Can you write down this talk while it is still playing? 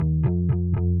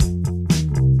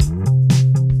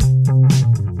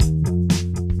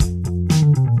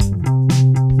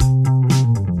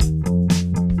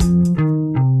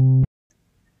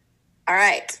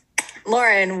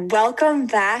And welcome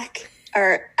back,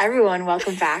 or everyone,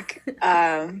 welcome back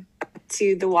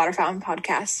to the Water Fountain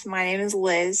Podcast. My name is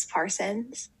Liz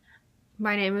Parsons.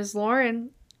 My name is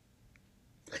Lauren.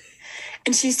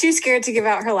 And she's too scared to give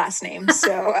out her last name.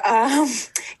 So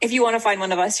if you want to find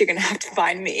one of us, you're going to have to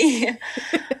find me.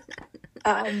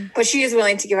 But she is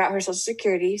willing to give out her social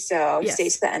security, so Yes. stay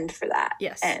to the end for that.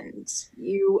 Yes. And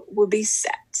you will be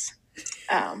set.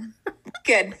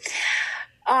 Good.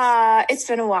 It's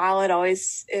been a while. It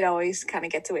always kind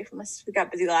of gets away from us. We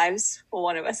got busy lives. Well,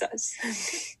 one of us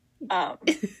does.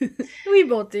 We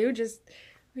both do.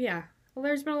 Well,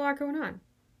 there's been a lot going on.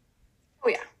 Oh,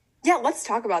 yeah. Yeah, let's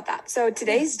talk about that. So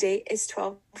today's date is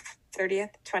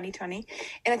 12/30th, 2020.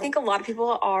 And I think a lot of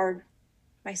people are,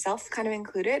 myself kind of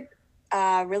included,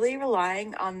 really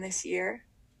relying on this year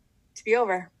to be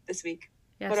over this week.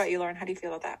 Yes. What about you, Lauren? How do you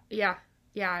feel about that? Yeah.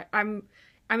 I'm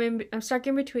stuck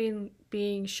in between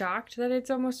being shocked that it's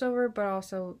almost over, but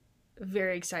also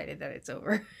very excited that it's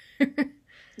over.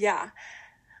 Yeah.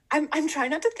 I'm trying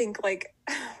not to think like,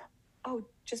 oh,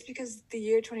 just because the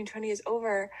year 2020 is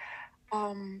over,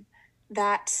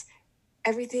 that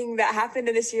everything that happened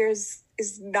in this year is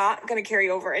not going to carry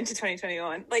over into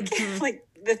 2021. Like, like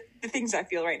the things I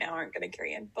feel right now aren't going to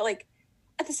carry in. But like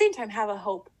at the same time, have a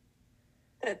hope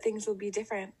that things will be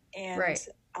different and Right.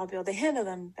 I'll be able to handle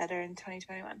them better in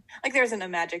 2021. Like there isn't a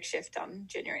magic shift on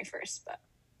January 1st, but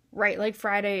Right, like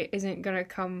Friday isn't gonna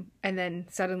come and then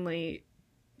suddenly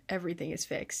everything is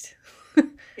fixed.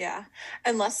 yeah.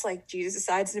 Unless like Jesus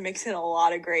decides to mix in a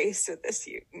lot of grace with this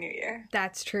new year.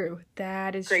 That's true.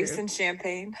 That is Grace true. and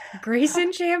champagne. Grace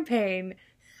and champagne.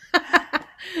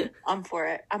 I'm for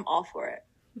it. I'm all for it.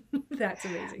 That's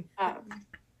amazing.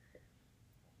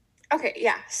 Okay,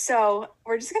 yeah. So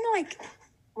we're just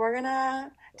we're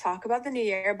gonna talk about the new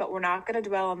year, but we're not gonna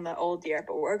dwell on the old year,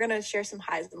 but we're gonna share some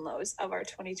highs and lows of our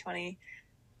 2020.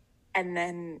 And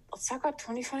then let's talk about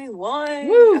 2021.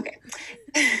 Woo! Okay.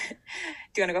 Do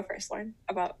you want to go first, Lauren,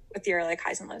 with your like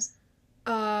highs and lows?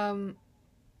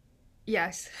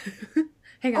 Yes.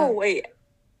 Hang on. Oh, wait.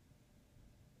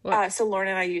 What? So Lauren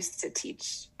and I used to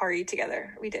teach RE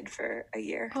together. We did for a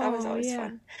year. That was always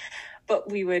fun. But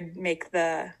we would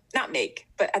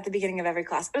but at the beginning of every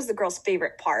class, it was the girls'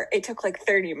 favorite part. It took like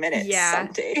 30 minutes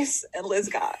some days. And Liz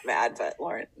got mad, but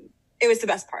Lauren, it was the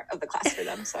best part of the class for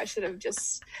them. So I should have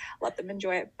just let them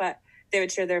enjoy it. But they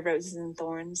would share their roses and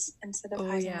thorns instead of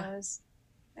highs and lows.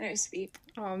 And it was sweet.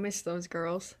 Oh, I miss those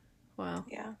girls. Wow.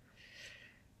 Yeah.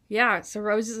 Yeah, so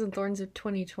roses and thorns of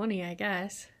 2020, I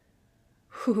guess.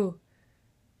 Whew.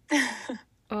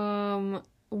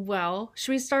 Well,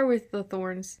 should we start with the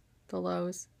thorns, the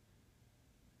lows?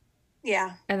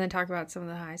 Yeah. And then talk about some of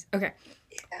the highs? Okay.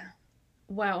 Yeah.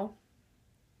 Well,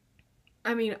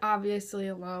 I mean, obviously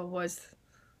a low was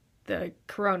the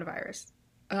coronavirus.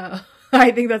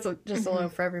 I think that's just a low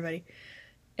for everybody.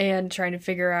 And trying to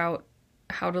figure out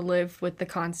how to live with the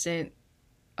constant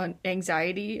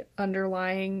anxiety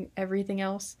underlying everything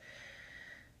else.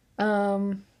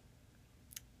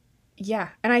 Yeah,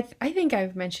 and I think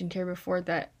I've mentioned here before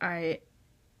that I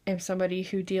am somebody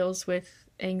who deals with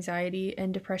anxiety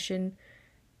and depression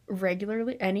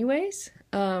regularly anyways.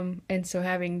 And so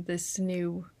having this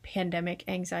new pandemic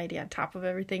anxiety on top of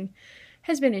everything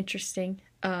has been interesting.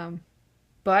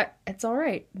 But it's all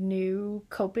right. New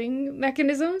coping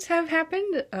mechanisms have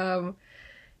happened.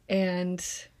 And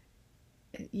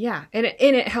yeah, and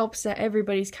it helps that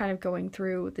everybody's kind of going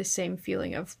through the same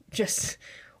feeling of just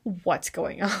what's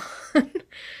going on.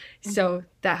 So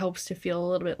that helps to feel a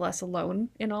little bit less alone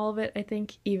in all of it, I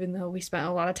think, even though we spent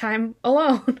a lot of time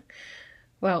alone.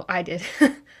 Well, I did.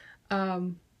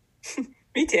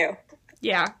 Me too.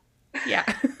 Yeah. Yeah,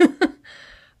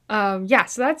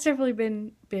 so that's definitely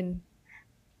been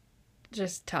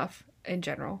just tough in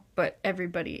general, but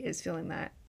everybody is feeling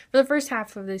that. For the first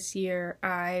half of this year,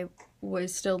 I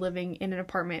was still living in an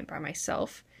apartment by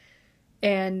myself,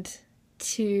 and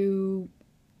to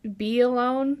be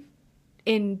alone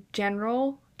in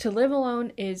general, to live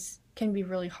alone can be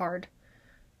really hard,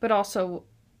 but also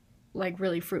like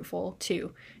really fruitful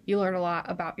too. You learn a lot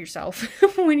about yourself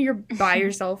when you're by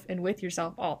yourself and with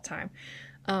yourself all the time.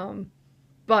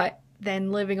 But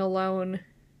then living alone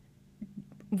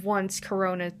once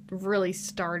Corona really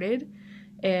started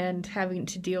and having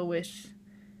to deal with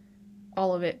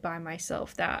all of it by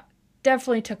myself, that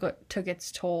definitely took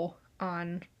its toll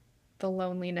on the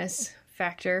loneliness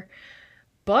factor.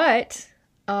 But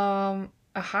a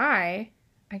high,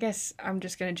 I guess I'm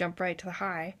just going to jump right to the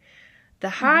high. The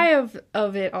high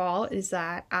of it all is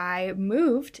that I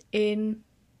moved in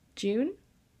June.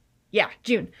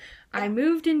 June. I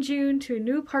moved in June to a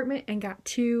new apartment and got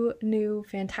 2 new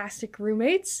fantastic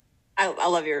roommates. I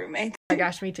love your roommates. Oh my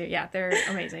gosh, me too. Yeah, they're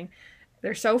amazing.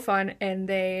 They're so fun, and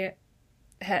they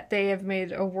have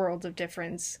made a world of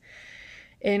difference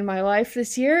in my life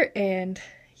this year. And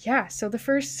yeah, so the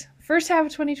first half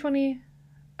of 2020,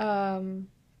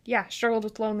 struggled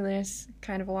with loneliness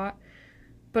kind of a lot,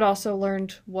 but also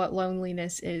learned what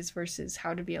loneliness is versus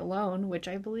how to be alone, which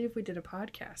I believe we did a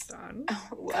podcast on.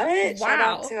 What? Wow. Shout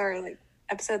out to our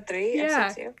episode 3,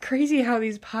 episode 2. Crazy how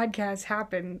these podcasts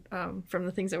happen from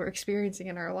the things that we're experiencing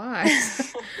in our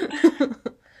lives.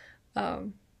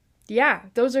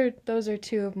 Those are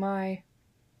 2 of my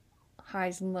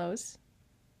highs and lows.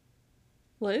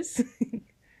 Liz?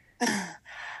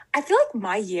 I feel like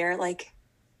my year was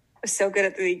so good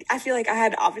at the. I feel like I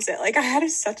had opposite. I had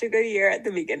such a good year at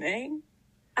the beginning,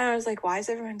 and I was like, "Why is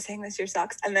everyone saying this year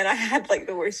sucks?" And then I had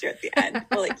the worst year at the end.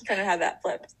 But you kind of have that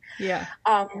flipped. Yeah.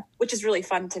 Which is really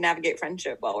fun to navigate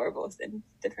friendship while we're both in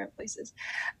different places.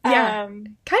 Yeah.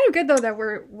 Kind of good though that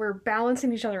we're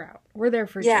balancing each other out. We're there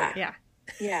for each other. Yeah.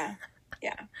 Yeah.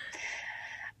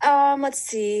 Let's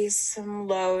see some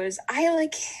lows.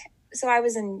 So I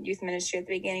was in youth ministry at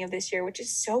the beginning of this year, which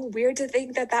is so weird to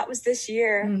think that was this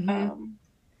year. Mm-hmm.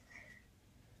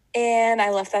 And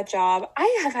I left that job.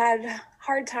 I have had a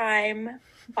hard time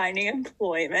finding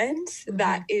employment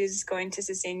that is going to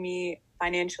sustain me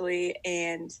financially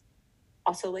and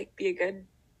also be a good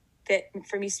fit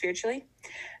for me spiritually.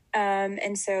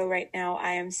 And so right now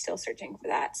I am still searching for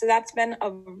that. So that's been a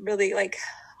really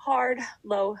hard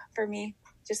low for me,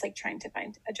 just trying to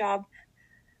find a job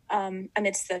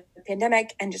amidst the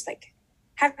pandemic and just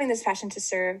having this passion to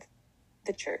serve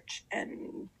the church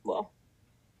and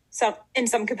in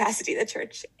some capacity the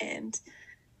church, and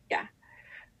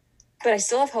but I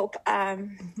still have hope.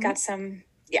 Got some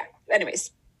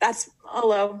anyways, that's a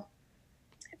low.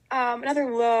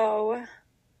 Another low,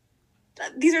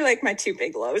 these are my 2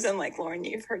 big lows, and Lauren,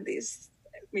 you've heard these,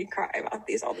 we cry about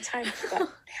these all the time, but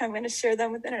I'm going to share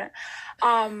them with the internet.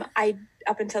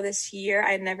 Up until this year,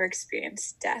 I had never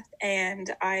experienced death,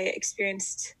 and I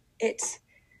experienced it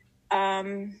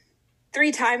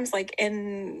 3 times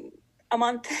in a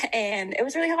month, and it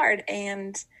was really hard.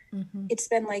 And it's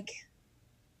been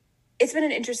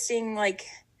an interesting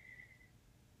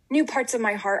new parts of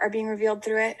my heart are being revealed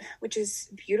through it, which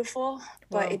is beautiful.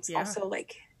 But it's also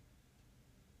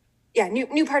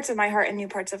new parts of my heart and new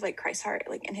parts of Christ's heart,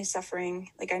 in his suffering.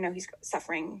 I know he's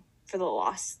suffering for the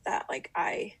loss that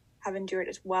I have endured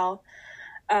as well.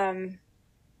 But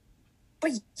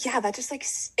that just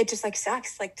it just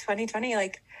sucks. 2020,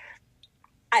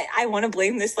 I want to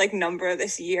blame this number of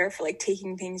this year for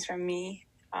taking things from me.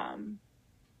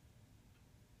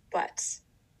 But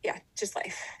just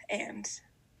life and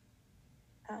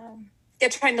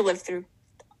trying to live through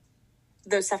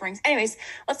those sufferings. Anyways,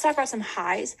 let's talk about some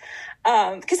highs,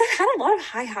 because I've had a lot of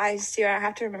highs too. I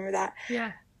have to remember that.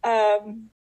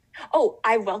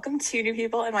 I welcomed 2 new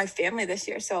people in my family this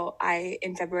year. So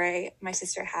in February, my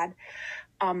sister had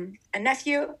a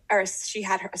nephew, or she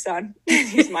had her son.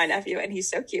 He's my nephew, and he's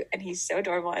so cute and he's so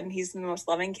adorable, and he's the most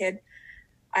loving kid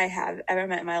I have ever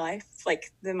met in my life,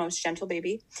 the most gentle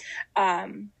baby.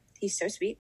 He's so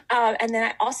sweet. And then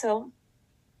I also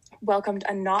welcomed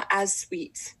a not as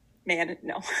sweet man.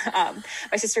 No,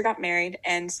 my sister got married,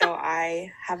 and so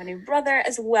I have a new brother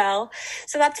as well.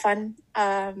 So that's fun.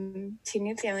 2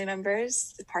 new family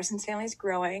members. The Parsons family is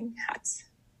growing. That's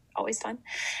always fun.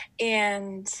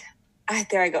 And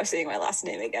there I go, saying my last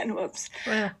name again. Whoops.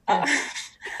 Wow.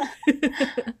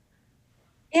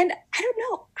 And I don't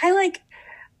know. I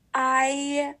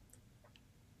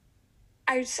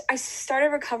started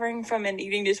recovering from an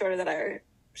eating disorder that I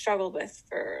struggled with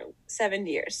for 7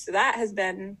 years. So that has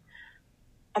been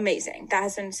amazing. That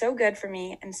has been so good for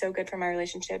me and so good for my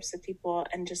relationships with people,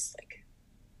 and just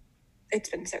it's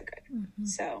been so good.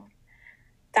 So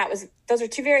those are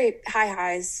 2 very high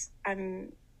highs.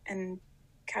 And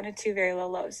kind of 2 very low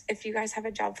lows. If you guys have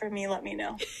a job for me, let me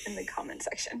know in the comment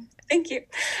section. Thank you.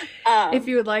 If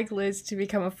you would like Liz to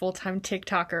become a full-time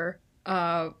TikToker,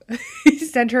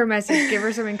 send her a message, give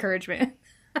her some encouragement.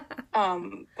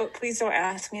 But please don't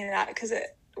ask me that, because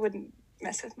it wouldn't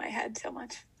mess with my head so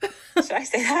much. Should I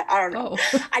say that? I don't know.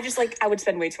 I just I would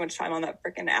spend way too much time on that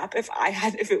freaking app if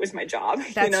it was my job.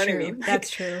 That's you know true. What I mean? That's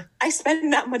true. I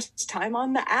spend that much time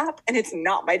on the app, and it's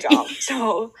not my job.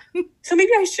 So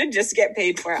maybe I should just get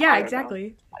paid for it. Yeah,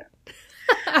 exactly.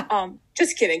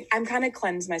 Just kidding. I'm kind of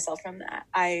cleansed myself from that.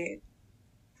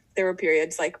 There were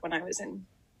periods when I was in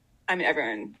I mean,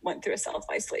 everyone went through a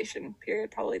self-isolation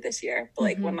period probably this year, but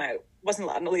like when I wasn't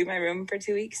allowed to leave my room for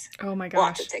 2 weeks. Oh my gosh.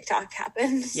 Lots of TikTok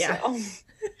happened. Yeah. So.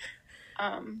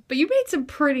 But you made some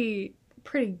pretty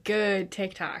good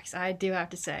TikToks, I do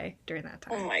have to say, during that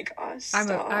time. Oh my gosh.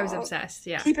 I was obsessed.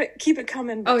 Yeah. Keep it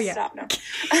coming. But stop now.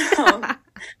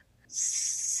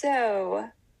 So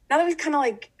now that we've kind of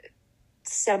like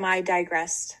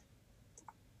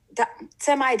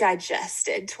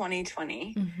semi-digested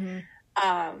 2020,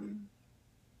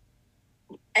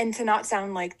 and to not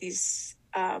sound like these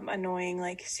annoying,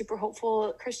 like super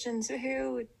hopeful Christians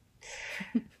who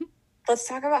let's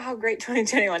talk about how great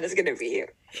 2021 is going to be.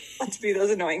 Let's be those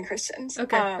annoying Christians.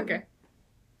 Okay.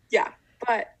 Yeah,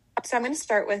 but so I'm going to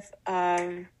start with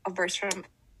a verse from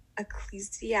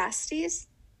Ecclesiastes.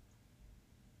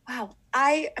 Wow,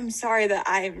 I am sorry that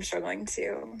I am struggling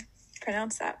to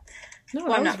pronounce that. No,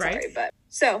 well, I'm not right. Sorry, but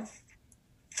so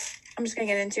I'm just going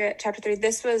to get into it. Chapter 3.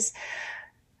 This was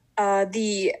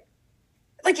in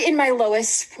my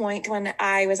lowest point when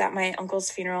I was at my uncle's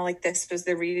funeral. Like, this was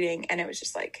the reading, and it was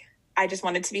just like, I just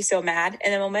wanted to be so mad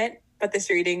in a moment, but this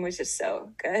reading was just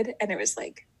so good. And it was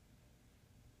like,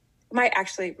 my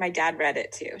dad read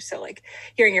it too. So like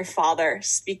hearing your father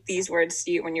speak these words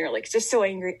to you when you're like just so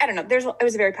angry, I don't know, it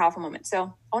was a very powerful moment. So I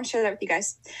want to share that with you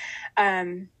guys.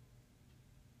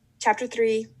 Chapter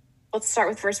 3, let's start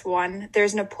with verse 1.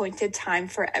 There's an appointed time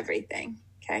for everything.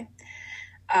 Okay.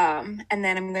 And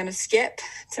then I'm going to skip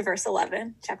to verse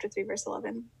 11, chapter 3, verse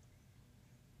 11.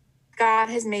 God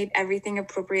has made everything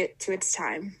appropriate to its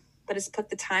time, but has put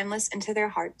the timeless into their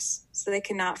hearts, so they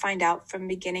cannot find out from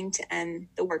beginning to end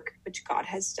the work which God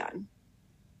has done.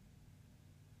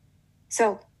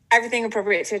 So everything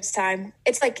appropriate to its time.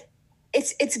 It's like,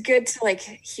 it's good to like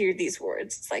hear these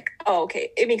words. It's like, oh, okay,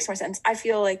 it makes more sense. I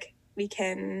feel like we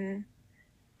can,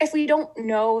 if we don't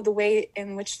know the way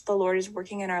in which the Lord is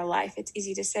working in our life, it's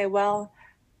easy to say, well,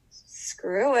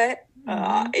 screw it.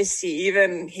 Is he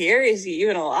even here? Is he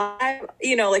even alive?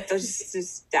 You know, like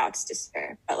those doubts,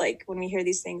 despair. But like when we hear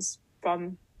these things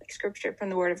from like scripture, from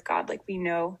the word of God, like we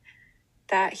know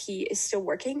that he is still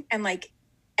working and like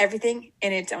everything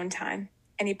in its own time.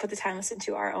 And he put the timeless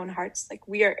into our own hearts. Like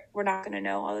we're not going to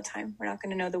know all the time. We're not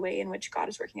going to know the way in which God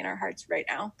is working in our hearts right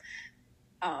now.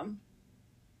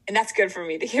 And that's good for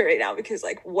me to hear right now because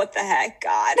like, what the heck,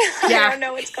 God? Yeah. I don't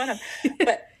know what's going on.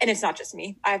 And it's not just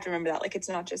me. I have to remember that. Like, it's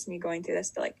not just me going through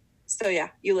this, but like, so yeah,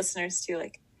 you listeners too,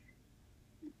 like,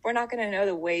 we're not going to know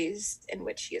the ways in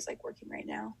which he is like working right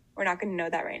now. We're not going to know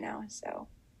that right now. So,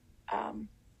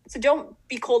 so don't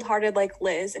be cold-hearted like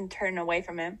Liz and turn away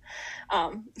from him.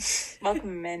 Welcome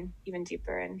him in even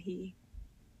deeper. And he's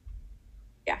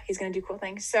going to do cool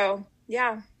things. So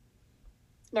yeah.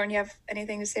 Lauren, you have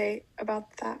anything to say about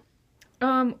that?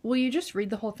 Will you just read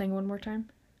the whole thing one more time?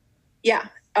 Yeah.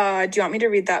 Do you want me to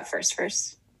read that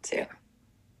first too?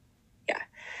 Yeah.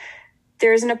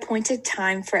 There is an appointed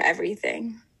time for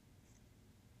everything.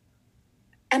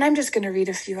 And I'm just going to read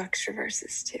a few extra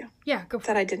verses too. Yeah, go for it.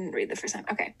 That I didn't read the first time.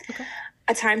 Okay.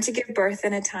 A time to give birth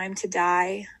and a time to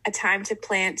die. A time to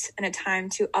plant and a time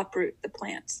to uproot the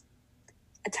plant.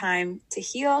 A time to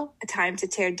heal. A time to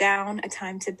tear down. A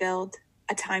time to build.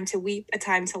 A time to weep, a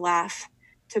time to laugh,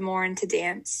 to mourn, to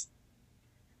dance.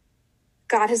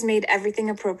 God has made everything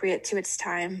appropriate to its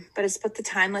time, but has put the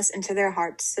timeless into their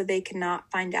hearts so they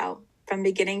cannot find out from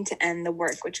beginning to end the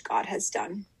work which God has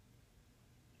done.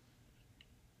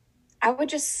 I would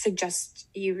just suggest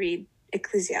you read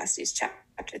Ecclesiastes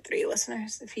chapter 3,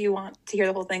 listeners, if you want to hear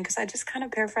the whole thing, because I just kind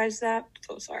of paraphrased that.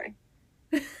 So sorry.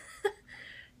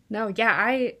 No, yeah,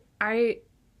 I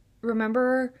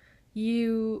remember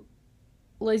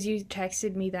Liz, you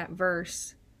texted me that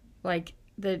verse, like,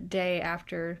 the day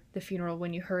after the funeral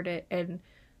when you heard it, and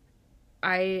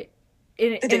the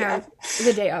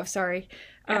day of, sorry.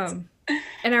 Yes.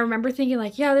 And I remember thinking,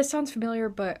 like, yeah, this sounds familiar,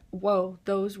 but whoa,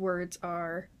 those words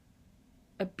are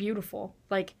beautiful.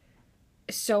 Like,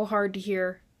 so hard to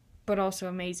hear, but also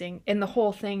amazing. And the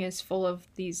whole thing is full of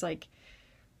these, like,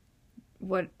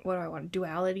 what do I want?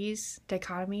 Dualities?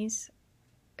 Dichotomies?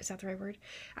 Is that the right word?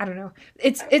 I don't know.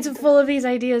 It's full of these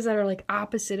ideas that are like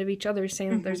opposite of each other,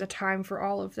 saying that there's a time for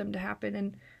all of them to happen.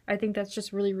 And I think that's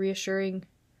just really reassuring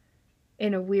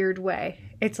in a weird way.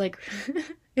 It's like,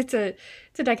 it's a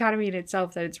dichotomy in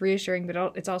itself that it's reassuring,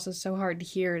 but it's also so hard to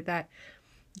hear that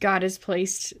God has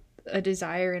placed a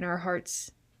desire in our hearts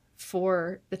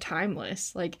for the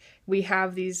timeless. Like, we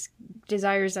have these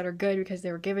desires that are good because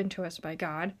they were given to us by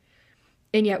God,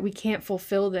 and yet we can't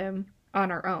fulfill them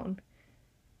on our own,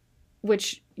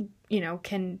 which,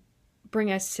 can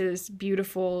bring us to this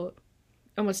beautiful,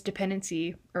 almost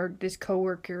dependency, or this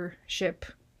co-workership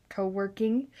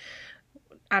co-working.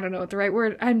 I don't know what the right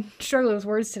word. I'm struggling with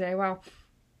words today. Wow.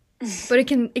 But it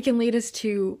can lead us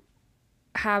to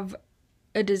have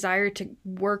a desire to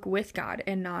work with God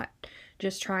and not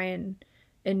just try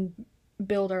and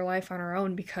build our life on our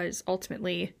own, because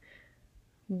ultimately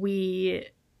we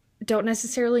don't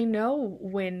necessarily know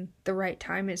when the right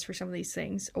time is for some of these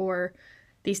things, or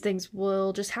these things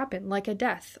will just happen, like a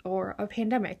death or a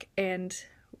pandemic. And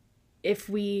if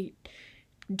we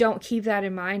don't keep that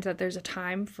in mind, that there's a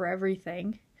time for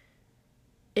everything,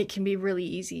 it can be really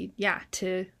easy,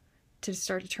 to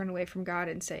start to turn away from God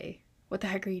and say, what the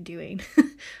heck are you doing?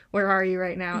 Where are you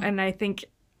right now? And I think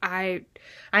I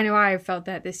know I have felt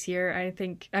that this year.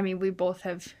 I mean, we both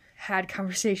have had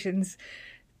conversations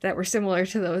that were similar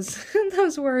to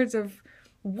those words of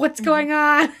what's going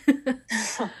on.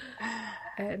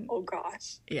 And, oh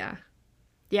gosh. Yeah.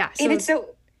 So, and it's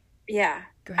so,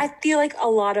 I feel like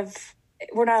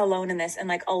we're not alone in this. And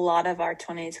like a lot of our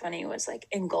 2020 was like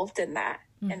engulfed in that.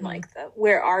 Mm-hmm. And like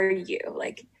where are you?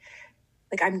 Like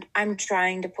I'm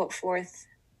trying to put forth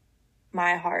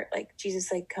my heart, like,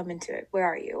 Jesus, like, come into it. Where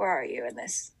are you? Where are you in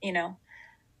this?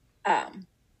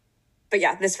 But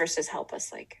yeah, this verse does help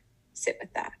us like sit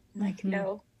with that. Like,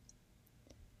 no,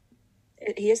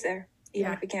 he is there,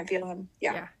 even if we can't feel him.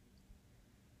 Yeah.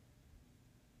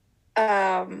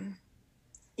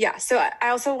 So I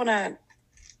also want to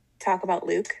talk about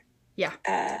Luke. Yeah.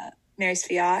 Mary's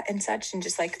fiat and such, and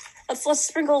just like, let's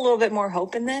sprinkle a little bit more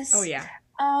hope in this. Oh yeah.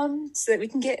 So that we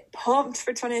can get pumped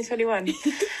for 2021.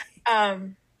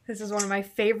 This is one of my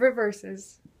favorite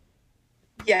verses.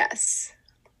 Yes.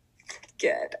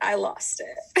 Good. I lost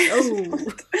it. Oh.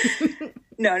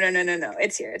 No.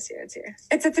 It's here.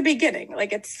 It's at the beginning.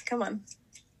 Like, come on.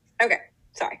 Okay.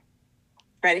 Sorry.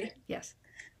 Ready? Yes.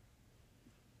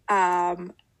 Well,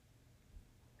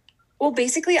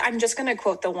 basically, I'm just going to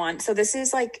quote the one. So this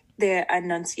is like the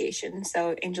Annunciation.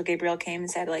 So Angel Gabriel came and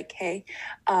said like, hey,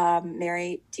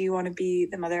 Mary, do you want to be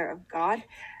the mother of God?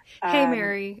 Hey,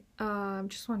 Mary, I'm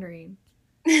just wondering.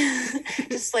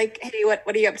 Just like, hey, what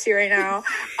are you up to right now?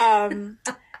 And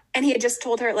he had just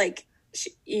told her like,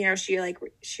 she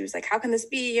was like, how can this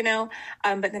be? But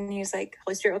then he was like,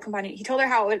 Holy Spirit will come on you. He told her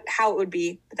how it would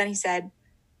be. But then he said,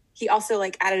 he also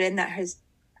like added in that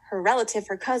her relative,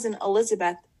 her cousin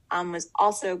Elizabeth, was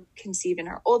also conceived in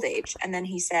her old age. And then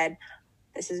he said,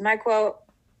 this is my quote,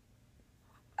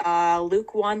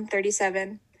 Luke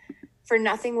 1:37, for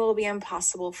nothing will be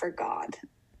impossible for God.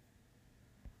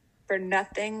 For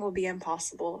nothing will be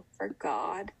impossible for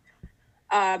God.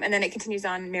 And then it continues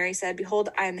on. Mary said, behold,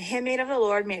 I am the handmaid of the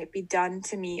Lord. May it be done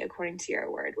to me according to your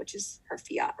word, which is her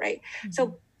fiat, right? Mm-hmm.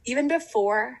 So even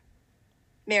before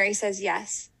Mary says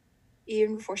yes,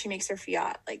 even before she makes her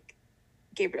fiat, like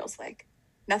Gabriel's like,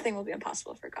 nothing will be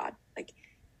impossible for God. Like,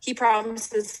 he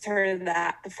promises her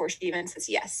that before she even says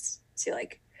yes to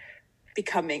like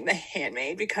becoming the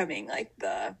handmaid, becoming like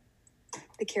the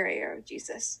carrier of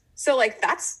Jesus. So like,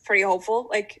 that's pretty hopeful.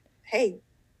 Like, hey,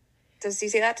 does he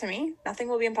say that to me? Nothing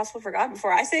will be impossible for God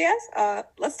before I say yes?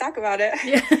 Let's talk about it.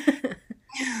 Yeah.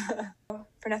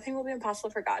 For nothing will be impossible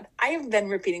for God. I have been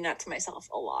repeating that to myself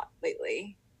a lot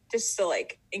lately, just to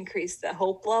like increase the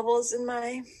hope levels in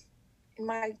my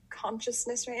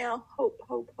consciousness right now. Hope.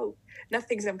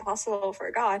 Nothing's impossible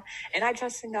for God, and I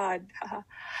trust in God.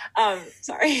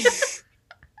 Sorry.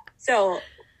 So,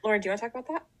 Lauren, do you want to talk about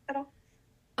that at all?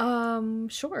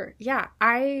 Sure. Yeah,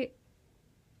 I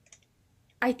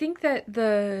think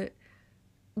that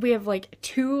we have like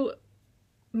two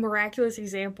miraculous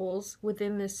examples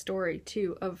within this story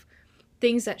too of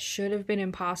things that should have been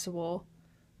impossible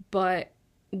but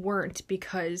weren't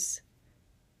because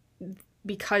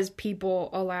people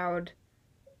allowed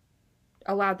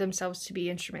themselves to be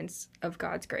instruments of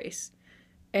God's grace.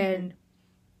 And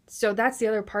so that's the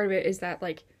other part of it, is that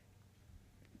like,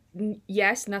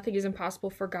 yes, nothing is impossible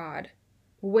for God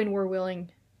when we're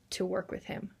willing to work with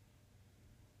him.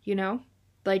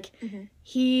 Like,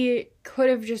 he could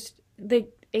have the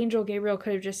angel Gabriel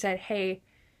could have just said, hey,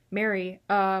 Mary,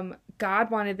 God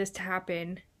wanted this to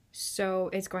happen, so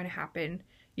it's going to happen.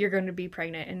 You're going to be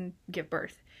pregnant and give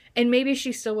birth. And maybe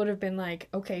she still would have been like,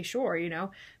 okay, sure,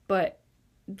 but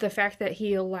the fact that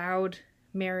he allowed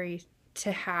Mary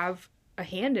to have a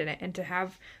hand in it and to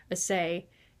have a say,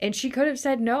 and she could have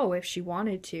said no if she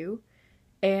wanted to,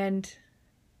 and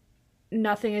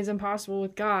nothing is impossible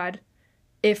with God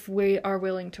if we are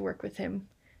willing to work with him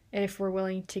and if we're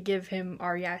willing to give him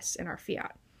our yes and our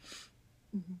fiat.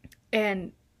 Mm-hmm.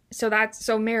 And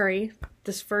so Mary,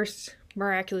 this first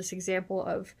miraculous example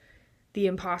of the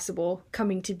impossible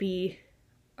coming to be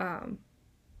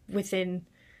within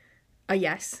a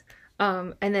yes.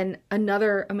 And then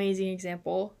another amazing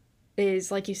example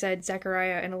is, like you said,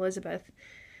 Zechariah and Elizabeth.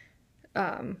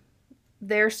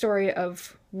 Their story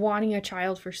of wanting a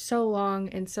child for so long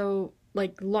and so,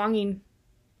 like, longing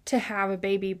to have a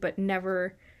baby but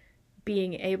never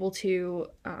being able to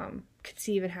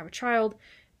conceive and have a child,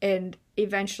 and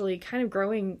eventually kind of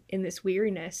growing in this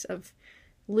weariness of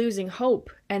losing hope.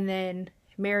 And then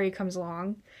Mary comes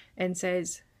along and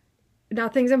says,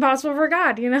 nothing's impossible for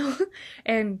God, you know?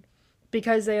 And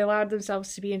because they allowed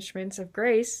themselves to be instruments of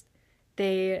grace,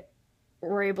 they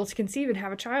were able to conceive and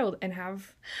have a child and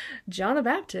have John the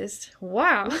Baptist.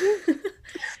 Wow.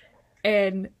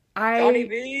 And Johnny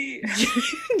B.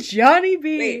 Johnny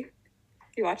B. Wait,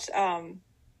 you watched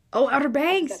Outer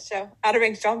Banks. That show, Outer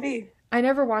Banks, John B. I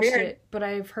never watched it, but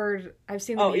I've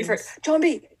seen the memes. You've heard John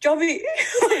B.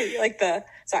 Like the,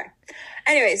 sorry.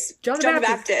 Anyways, John the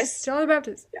Baptist. John the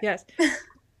Baptist, yes.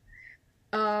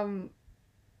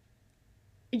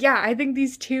 Yeah, I think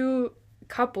these two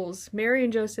couples, Mary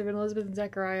and Joseph and Elizabeth and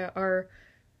Zechariah, are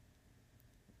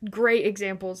great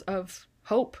examples of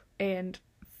hope and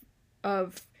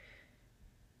of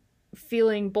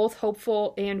feeling both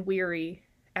hopeful and weary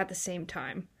at the same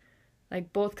time.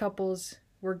 Like, both couples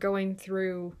were going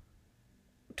through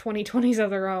 2020s of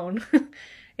their own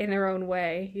in their own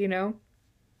way, you know?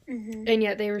 Mm-hmm. And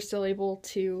yet they were still able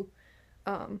to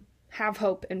have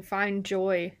hope and find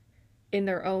joy in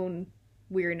their own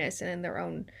weariness and in their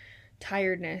own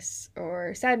tiredness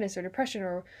or sadness or depression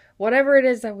or whatever it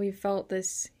is that we felt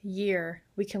this year.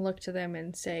 We can look to them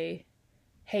and say,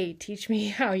 hey, teach me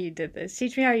how you did this.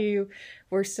 Teach me how you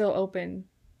were still open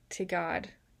to God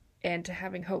and to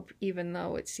having hope, even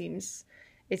though it seems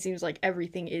like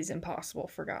everything is impossible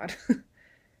for God.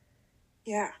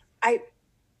 Yeah.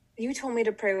 You told me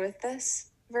to pray with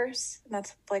this verse, and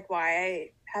that's, like, why I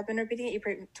have been repeating it.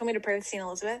 You told me to pray with St.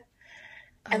 Elizabeth.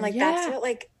 And, that's what,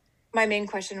 like, my main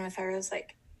question with her was,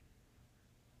 like,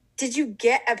 did you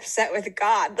get upset with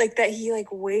God? Like, that he, like,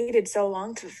 waited so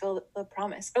long to fulfill the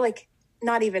promise? Or, like,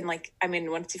 not even, like, I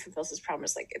mean, once he fulfills his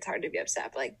promise, like, it's hard to be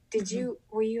upset. But, like,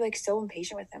 were you, like, so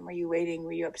impatient with him? Were you waiting?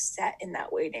 Were you upset in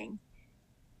that waiting?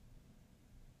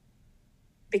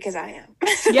 Because I am.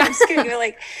 Yeah. I'm just kidding.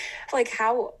 But, like,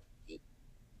 how,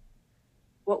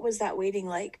 what was that waiting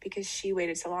like? Because she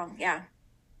waited so long. Yeah.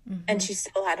 Mm-hmm. And she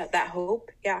still had that hope.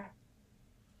 Yeah.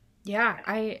 Yeah.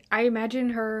 I imagine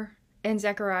her and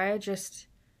Zechariah just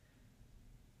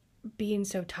being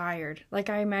so tired. Like,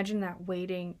 I imagine that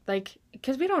waiting, like,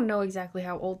 because we don't know exactly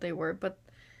how old they were, but,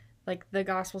 like, the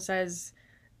gospel says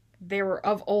they were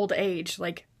of old age,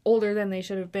 like, older than they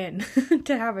should have been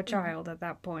to have a child at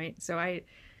that point. So I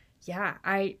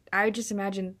just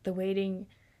imagine the waiting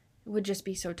would just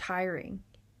be so tiring,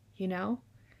 you know?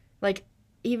 Like,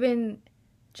 even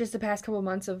just the past couple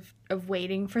months of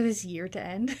waiting for this year to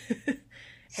end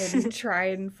and try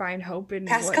and find hope in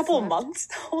past couple left. Months?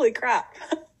 Holy crap.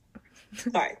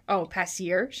 Sorry. Oh, past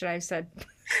year? Should I have said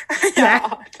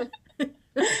that?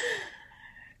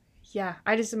 Yeah,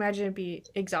 I just imagine it'd be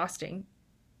exhausting,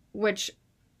 which,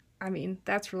 I mean,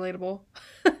 that's relatable.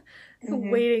 Mm-hmm.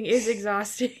 Waiting is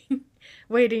exhausting.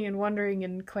 Waiting and wondering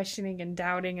and questioning and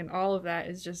doubting and all of that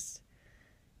is just,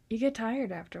 you get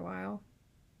tired after a while.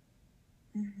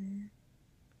 Mm-hmm.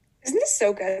 Isn't this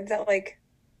so good that, like,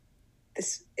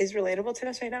 this is relatable to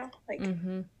us right now? Like,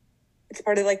 mm-hmm. It's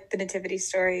part of, like, the nativity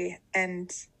story, and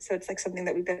so it's, like, something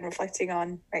that we've been reflecting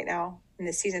on right now in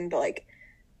this season, but, like,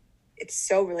 it's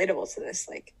so relatable to this,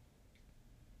 like,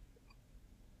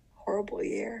 horrible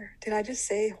year. Did I just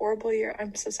say horrible year?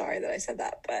 I'm so sorry that I said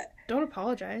that, but... Don't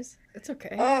apologize. It's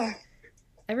okay.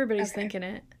 Everybody's thinking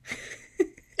it.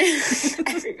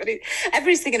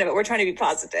 Everybody's thinking of it. We're trying to be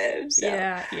positive. So.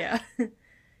 Yeah.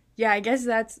 Yeah, I guess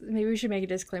maybe we should make a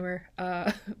disclaimer.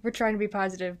 We're trying to be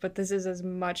positive, but this is as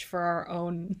much for our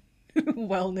own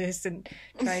wellness and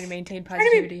trying to maintain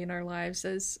positivity in our lives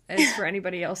as for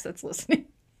anybody else that's listening.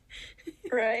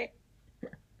 Right.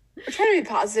 We're trying to be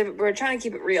positive, but we're trying to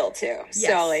keep it real too. Yes.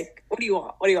 So, like, what do you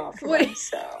want? What do you want from us?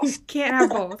 So can't have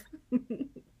both.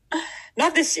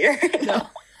 Not this year. No.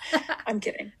 I'm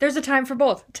kidding. There's a time for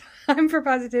both. Time for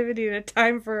positivity and a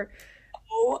time for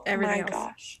everything else.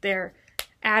 Gosh. There.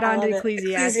 Add on to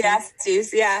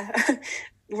Ecclesiastes. Yeah.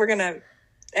 We're going to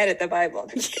edit the Bible.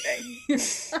 Just kidding.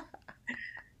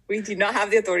 We do not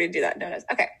have the authority to do that. No.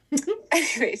 Okay.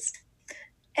 Anyways.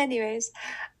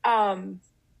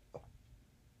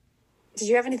 Did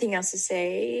you have anything else to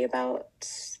say about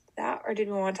that? Or did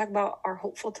we want to talk about our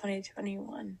hopeful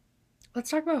 2021? Let's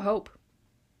talk about hope.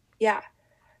 Yeah.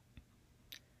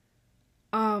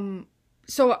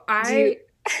 So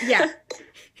yeah.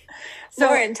 So,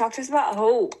 Lauren, talk to us about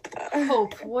hope.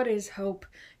 Hope. What is hope?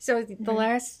 So the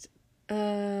last,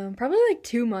 probably like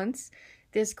 2 months,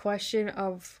 this question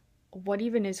of what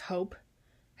even is hope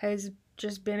has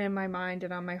just been in my mind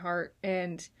and on my heart.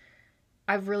 And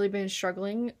I've really been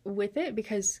struggling with it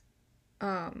because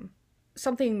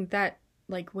something that,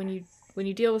 like, when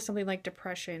you deal with something like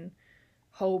depression,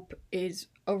 hope is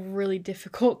a really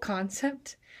difficult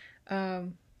concept,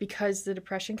 because the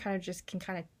depression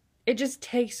it just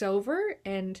takes over,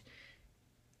 and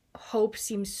hope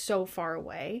seems so far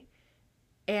away.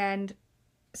 And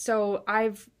so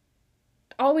I've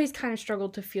always kind of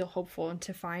struggled to feel hopeful and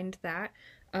to find that.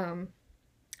 And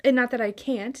not that I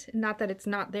can't, not that it's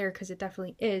not there, because it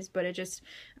definitely is, but it just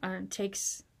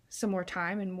takes some more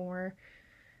time and more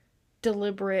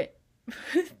deliberate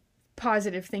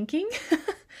positive thinking,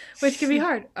 which can be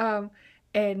hard.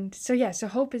 And so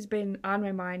hope has been on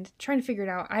my mind, trying to figure it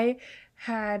out. I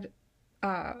had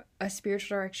a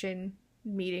spiritual direction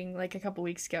meeting like a couple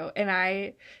weeks ago, and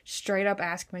I straight up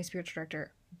asked my spiritual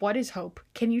director, what is hope?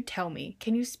 Can you tell me?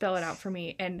 Can you spell it out for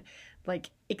me and like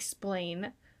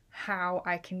explain how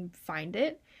I can find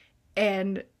it?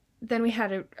 And then we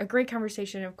had a great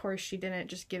conversation. Of course, she didn't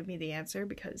just give me the answer,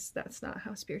 because that's not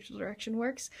how spiritual direction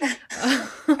works.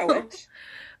 I wish.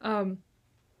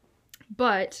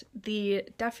 But the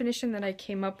definition that I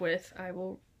came up with, I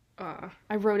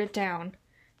wrote it down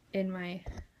in my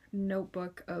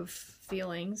notebook of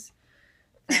feelings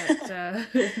that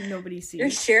nobody sees. You're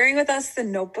sharing with us the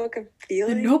notebook of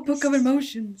feelings? The notebook of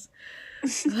emotions.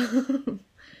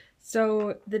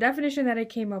 So the definition that I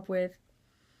came up with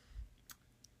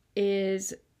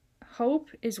is, hope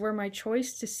is where my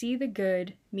choice to see the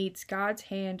good meets God's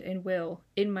hand and will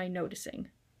in my noticing.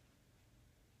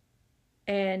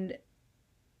 And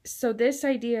so this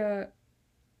idea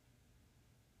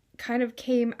kind of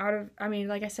came out of,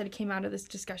 like I said, it came out of this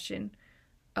discussion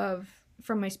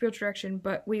from my spiritual direction,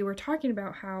 but we were talking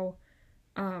about how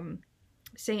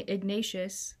St.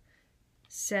 Ignatius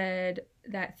said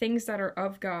that things that are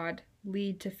of God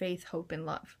lead to faith, hope, and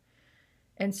love.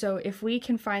 And so if we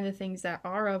can find the things that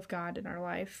are of God in our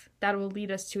life, that will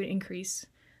lead us to an increase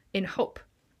in hope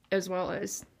as well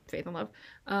as faith and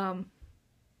love,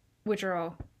 which are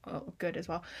all good as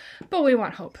well. But we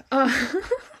want hope.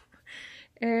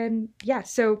 And yeah,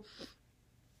 so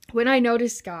when I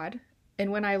notice God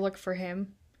and when I look for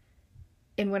him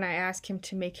and when I ask him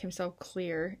to make himself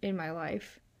clear in my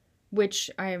life,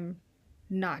 which I am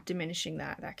not diminishing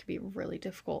that could be really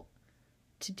difficult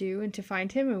to do and to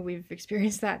find him, and we've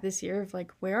experienced that this year of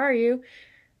like, where are you?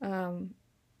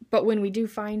 But when we do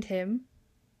find him,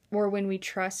 or when we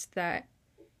trust that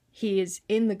he is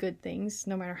in the good things,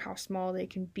 no matter how small they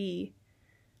can be,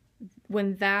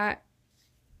 when that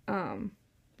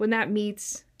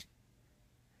meets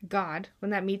God,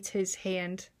 when that meets his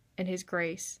hand and his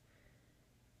grace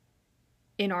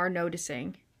in our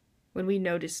noticing, when we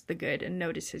notice the good and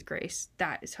notice his grace,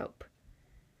 that is hope.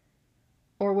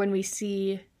 Or when we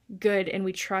see good and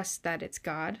we trust that it's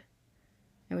God,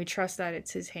 and we trust that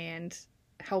it's his hand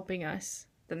helping us,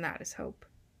 then that is hope.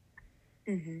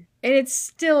 Mm-hmm. And it's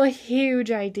still a huge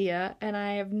idea, and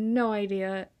I have no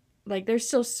idea, like, there's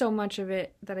still so much of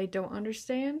it that I don't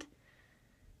understand.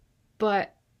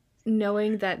 But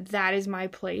knowing that that is my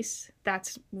place,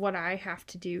 that's what I have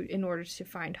to do in order to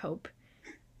find hope,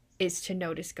 is to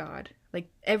notice God. Like,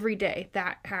 every day,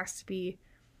 that has to be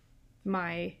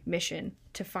my mission,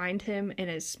 to find him in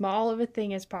as small of a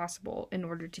thing as possible in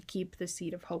order to keep the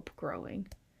seed of hope growing.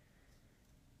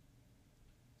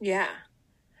 Yeah.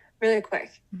 Really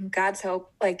quick. Mm-hmm. God's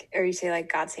hope, like, or you say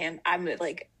like God's hand. I'm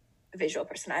like a visual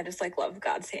person. I just like love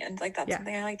God's hand. Like, that's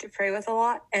something I like to pray with a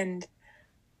lot. And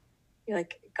you're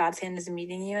like, God's hand is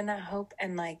meeting you in that hope.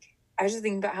 And like, I was just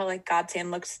thinking about how like God's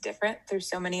hand looks different through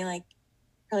so many like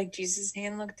Jesus'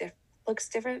 hand looks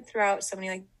different throughout so many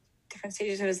like different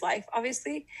stages of his life.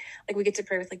 Obviously, like we get to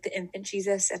pray with like the infant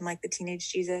Jesus and like the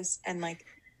teenage Jesus and like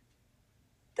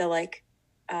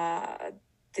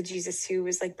the Jesus who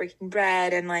was like breaking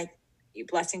bread and like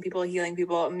blessing people, healing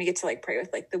people, and we get to like pray with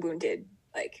like the wounded,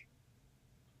 like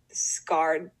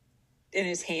scarred in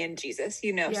his hand Jesus,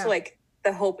 you know. Yeah. So like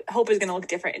the hope is going to look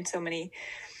different in so many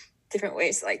different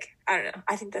ways. Like, I don't know,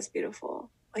 I think that's beautiful.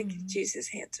 Like, mm-hmm. Jesus'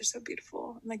 hands are so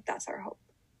beautiful, and like that's our hope.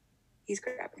 He's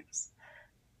grabbing us.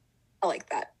 I like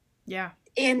that. Yeah.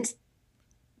 And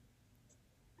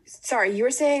sorry, you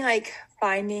were saying like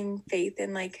finding faith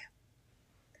in like,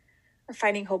 or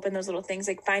finding hope in those little things,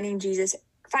 like finding Jesus,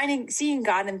 seeing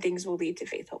God in things will lead to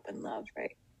faith, hope, and love,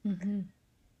 right? Mm-hmm.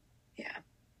 Yeah.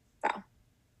 Wow.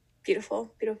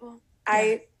 Beautiful.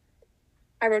 Yeah.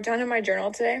 I wrote down in my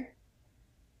journal today,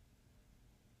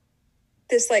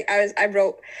 this, like,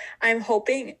 I'm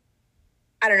hoping,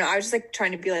 I don't know, I was just like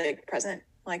trying to be like present,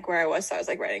 like where I was. So I was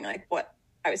like writing like what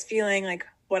I was feeling, like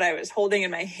what I was holding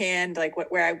in my hand, like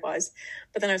where I was.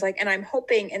 But then I was like, and I'm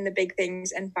hoping in the big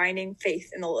things and finding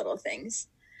faith in the little things.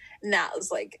 And that was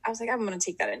like, I was like, I'm going to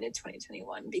take that into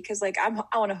 2021 because like, I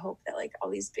want to hope that like all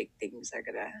these big things are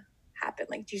going to happen.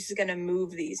 Like Jesus is going to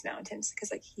move these mountains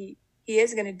because like he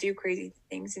is going to do crazy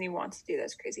things and he wants to do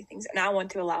those crazy things. And I want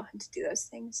to allow him to do those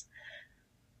things.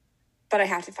 But I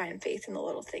have to find faith in the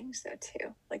little things though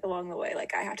too. Like along the way,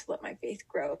 like I have to let my faith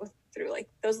grow through like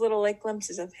those little like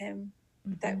glimpses of him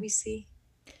that we see.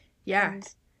 Yeah.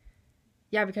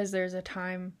 Yeah, because there's a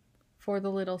time for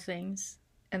the little things.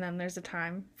 And then there's a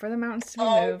time for the mountains to be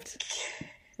moved.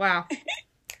 Wow.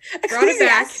 Brought it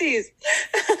back.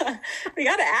 We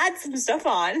got to add some stuff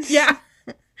on. Yeah.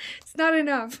 It's not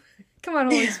enough. Come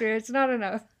on, Holy Spirit. It's not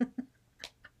enough.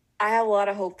 I have a lot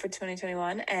of hope for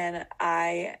 2021, and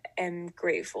I am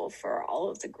grateful for all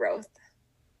of the growth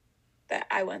that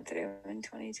I went through in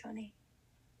 2020.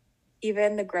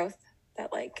 Even the growth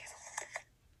that, like,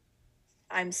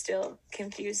 I'm still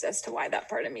confused as to why that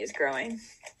part of me is growing.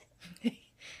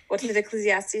 What did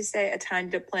Ecclesiastes say? A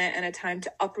time to plant and a time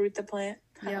to uproot the plant.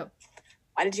 Yep.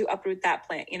 Why did you uproot that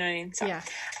plant? You know what I mean? So, yeah.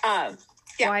 I'm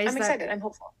excited. I'm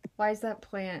hopeful. Why is that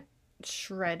plant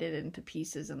shredded into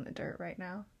pieces in the dirt right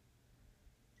now?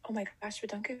 Oh my gosh, but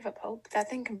don't give up hope. That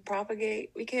thing can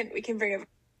propagate. We can bring it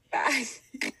back.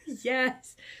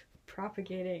 Yes.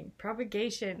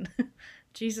 Propagation.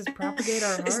 Jesus, propagate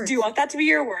our hearts. Do you want that to be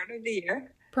your word of the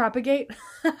year? Propagate?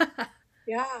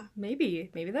 Yeah. Maybe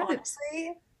that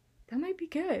honestly, that might be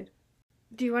good.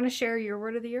 Do you want to share your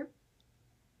word of the year?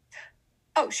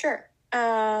 Oh, sure.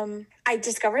 I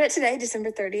discovered it today,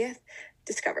 December 30th.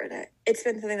 Discovered it. It's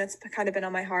been something that's kind of been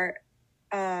on my heart.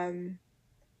 In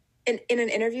an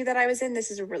interview that I was in,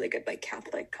 this is a really good like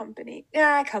Catholic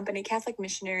Catholic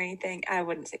missionary thing. I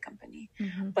wouldn't say company,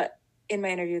 but in my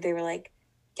interview, they were like,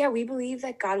 yeah, we believe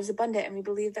that God is abundant and we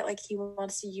believe that like he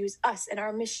wants to use us in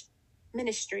our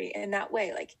ministry in that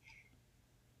way. Like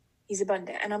he's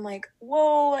abundant. And I'm like,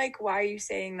 whoa, like, why are you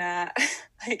saying that?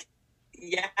 Like,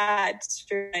 yeah, it's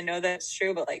true. I know that's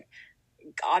true, but like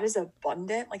God is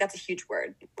abundant. Like that's a huge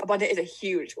word. Abundant is a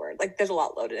huge word. Like there's a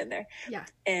lot loaded in there. Yeah.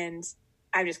 And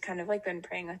I've just kind of like been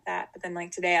praying with that. But then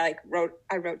like today I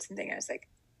wrote something. I was like,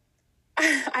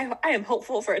 I am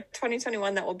hopeful for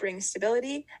 2021 that will bring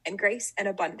stability and grace and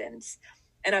abundance.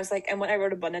 And I was like, and when I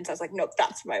wrote abundance, I was like, nope,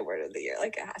 that's my word of the year.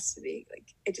 Like it has to be,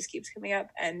 like, it just keeps coming up.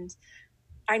 And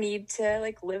I need to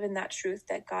like live in that truth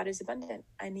that God is abundant.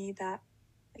 I need that.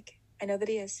 Like, I know that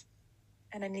he is,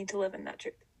 and I need to live in that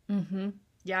truth.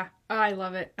 Yeah. Oh, I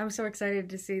love it. I'm so excited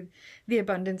to see the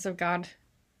abundance of God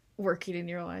working in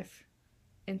your life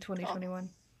in 2021.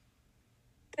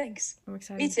 Thanks. I'm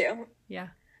excited. Me too. Yeah.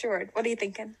 Sure. What are you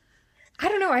thinking? I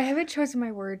don't know. I haven't chosen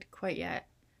my word quite yet.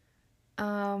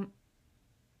 Kind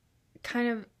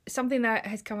of something that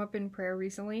has come up in prayer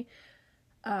recently,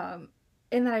 and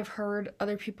that I've heard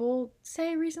other people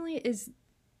say recently is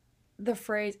the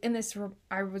phrase,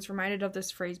 I was reminded of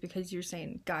this phrase because you're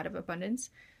saying God of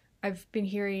abundance. I've been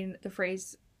hearing the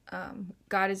phrase,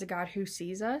 God is a God who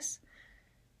sees us.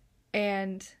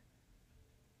 And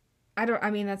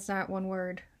that's not one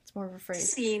word. It's more of a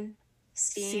phrase.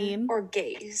 Seen or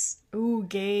gaze. Ooh,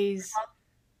 gaze.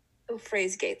 The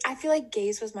phrase gaze. I feel like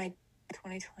gaze was my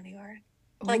 2020 word.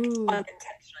 Like unintentionally.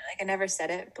 Like I never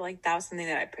said it, but like that was something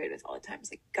that I prayed with all the time.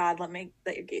 It's like, God,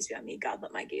 let your gaze be on me. God,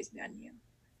 let my gaze be on you.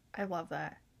 I love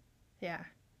that. Yeah.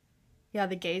 Yeah,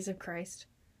 the gaze of Christ.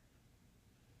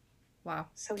 Wow.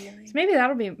 So healing. So maybe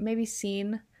that'll be maybe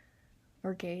seen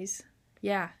or gaze.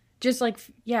 Yeah. Just like,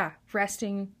 yeah,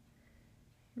 resting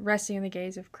in the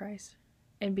gaze of Christ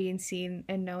and being seen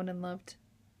and known and loved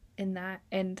in that.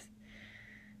 And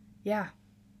yeah.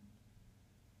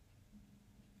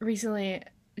 Recently,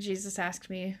 Jesus asked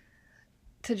me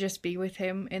to just be with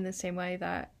him in the same way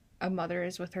that a mother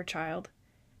is with her child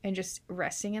and just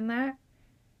resting in that.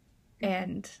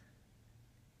 And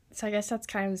so I guess that's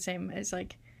kind of the same as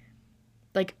like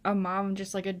a mom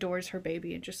just like adores her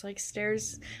baby and just like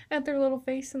stares at their little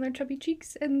face and their chubby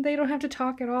cheeks, and they don't have to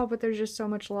talk at all, but there's just so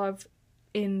much love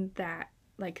in that,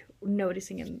 like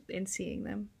noticing and seeing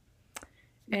them.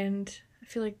 And I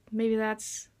feel like maybe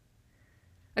that's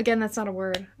not a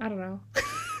word. I don't know.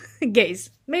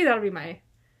 Gaze. Maybe that'll be my...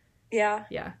 Yeah.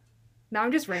 Yeah. Now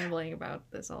I'm just rambling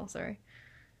about this all. Sorry.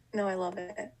 No, I love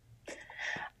it.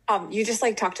 You just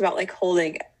like talked about like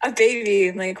holding a baby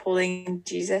and like holding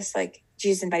Jesus. Like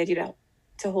Jesus invited you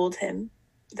to hold him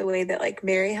the way that like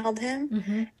Mary held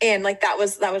him. And like that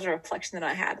was a reflection that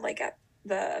I had like at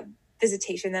the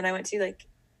visitation that I went to. Like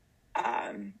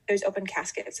it was open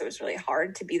casket, so it was really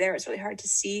hard to be there. It was really hard to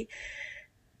see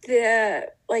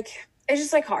it's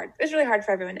just like hard. It was really hard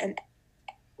for everyone, and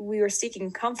we were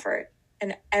seeking comfort,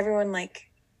 and everyone,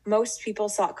 like, most people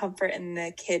sought comfort in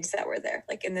the kids that were there,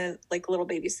 like in the like little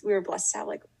babies. We were blessed to have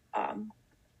like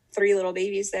 3 little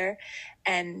babies there,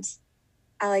 and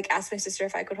I like asked my sister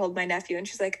if I could hold my nephew, and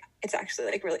she's like, it's actually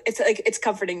like really, it's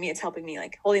comforting me, it's helping me,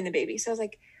 like holding the baby. So I was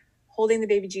like, holding the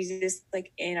baby Jesus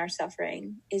like in our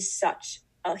suffering is such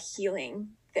a healing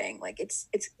thing. Like it's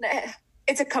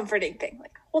a comforting thing.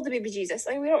 Like, hold the baby Jesus.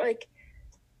 Like we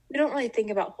don't really think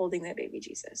about holding the baby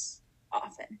Jesus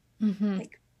often. Mm-hmm.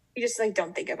 Like we just like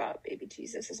don't think about baby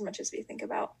Jesus as much as we think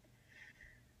about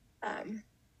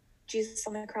Jesus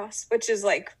on the cross, which is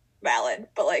like valid,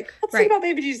 but like let's think about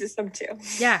baby Jesus some too.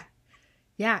 Yeah.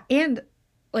 And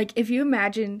like if you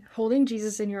imagine holding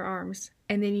Jesus in your arms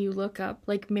and then you look up,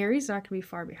 like Mary's not gonna be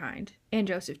far behind, and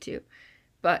Joseph too,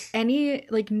 but any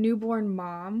like newborn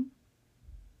mom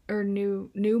or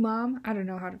new mom, I don't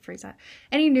know how to phrase that,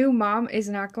 any new mom is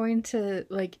not going to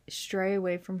like stray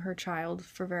away from her child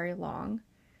for very long,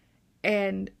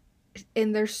 and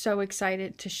they're so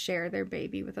excited to share their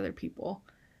baby with other people.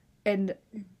 And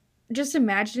just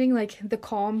imagining like the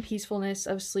calm peacefulness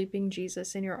of sleeping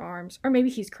Jesus in your arms, or maybe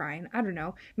he's crying, I don't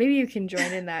know, maybe you can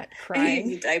join in that crying.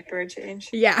 Maybe diaper change.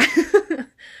 Yeah.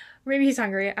 Maybe he's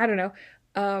hungry, I don't know.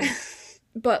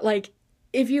 But like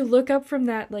if you look up from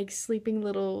that like sleeping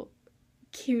little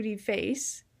cutie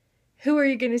face, who are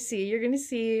you gonna see? You're gonna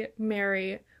see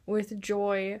Mary with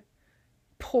joy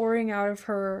pouring out of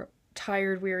her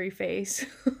tired, weary face.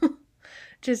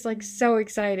 Just like so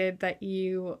excited that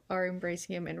you are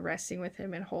embracing him and resting with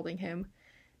him and holding him.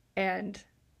 And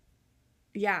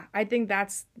yeah, I think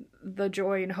that's the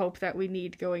joy and hope that we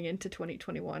need going into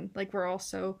 2021. Like, we're all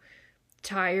so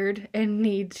tired and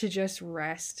need to just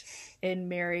rest, and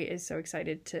Mary is so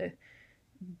excited to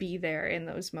be there in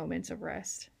those moments of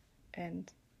rest.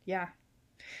 And yeah.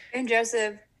 And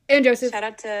Joseph. Shout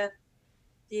out to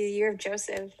the year of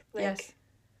Joseph. Like, yes.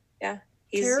 Yeah.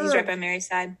 He's right by Mary's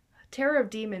side. Terror of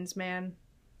demons, man.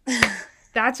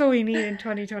 That's what we need in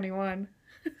 2021.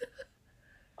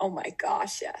 Oh my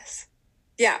gosh, yes.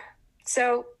 Yeah.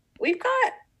 So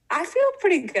I feel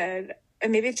pretty good.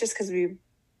 And maybe it's just because we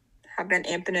have been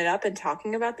amping it up and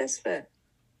talking about this, but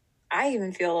I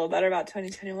even feel a little better about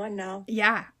 2021 now.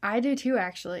 Yeah, I do too,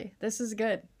 actually. This is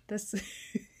good. This is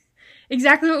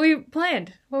exactly what we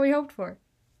planned, what we hoped for.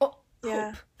 Oh,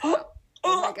 yeah. Hope.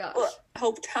 Oh my gosh.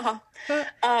 Hoped.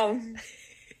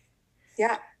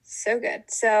 Yeah, so good.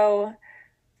 So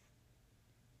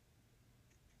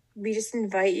we just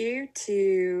invite you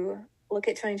to look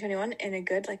at 2021 in a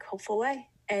good, like, hopeful way,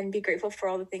 and be grateful for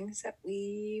all the things that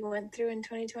we went through in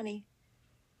 2020.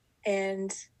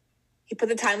 And he put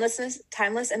the timeless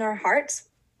in our hearts.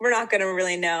 We're not going to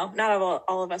really know. Not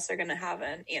all of us are going to have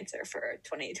an answer for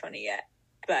 2020 yet,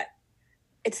 but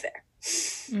it's there.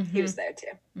 Mm-hmm. He was there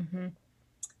too. Mm-hmm.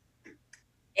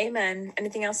 Amen.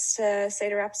 Anything else to say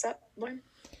to wrap us up, Lauren?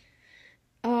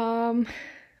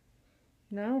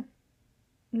 No.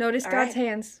 Notice all God's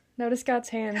hands. Notice God's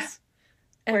hands.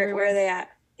 Where are they at?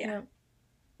 Yeah.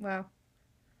 Wow.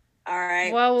 All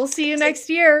right. Well, we'll see you next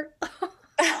year.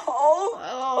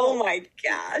 Oh my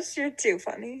gosh, you're too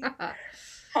funny.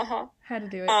 Had to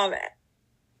do it.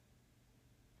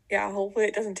 Yeah, hopefully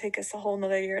it doesn't take us a whole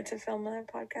nother year to film another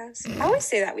podcast. I always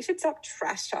say that. We should stop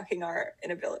trash talking our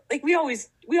inability. Like, we always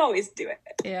do it.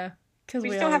 Yeah. Because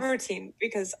we don't have a routine,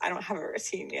 because I don't have a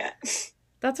routine yet.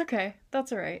 That's okay.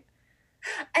 That's all right.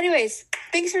 Anyways,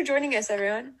 thanks for joining us,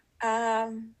 everyone.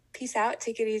 Peace out.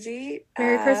 Take it easy.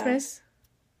 Merry Christmas.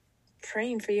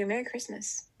 Praying for you. Merry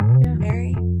Christmas. Yeah.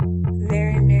 Merry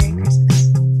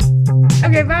Christmas.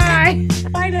 Okay, bye.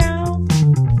 Bye now.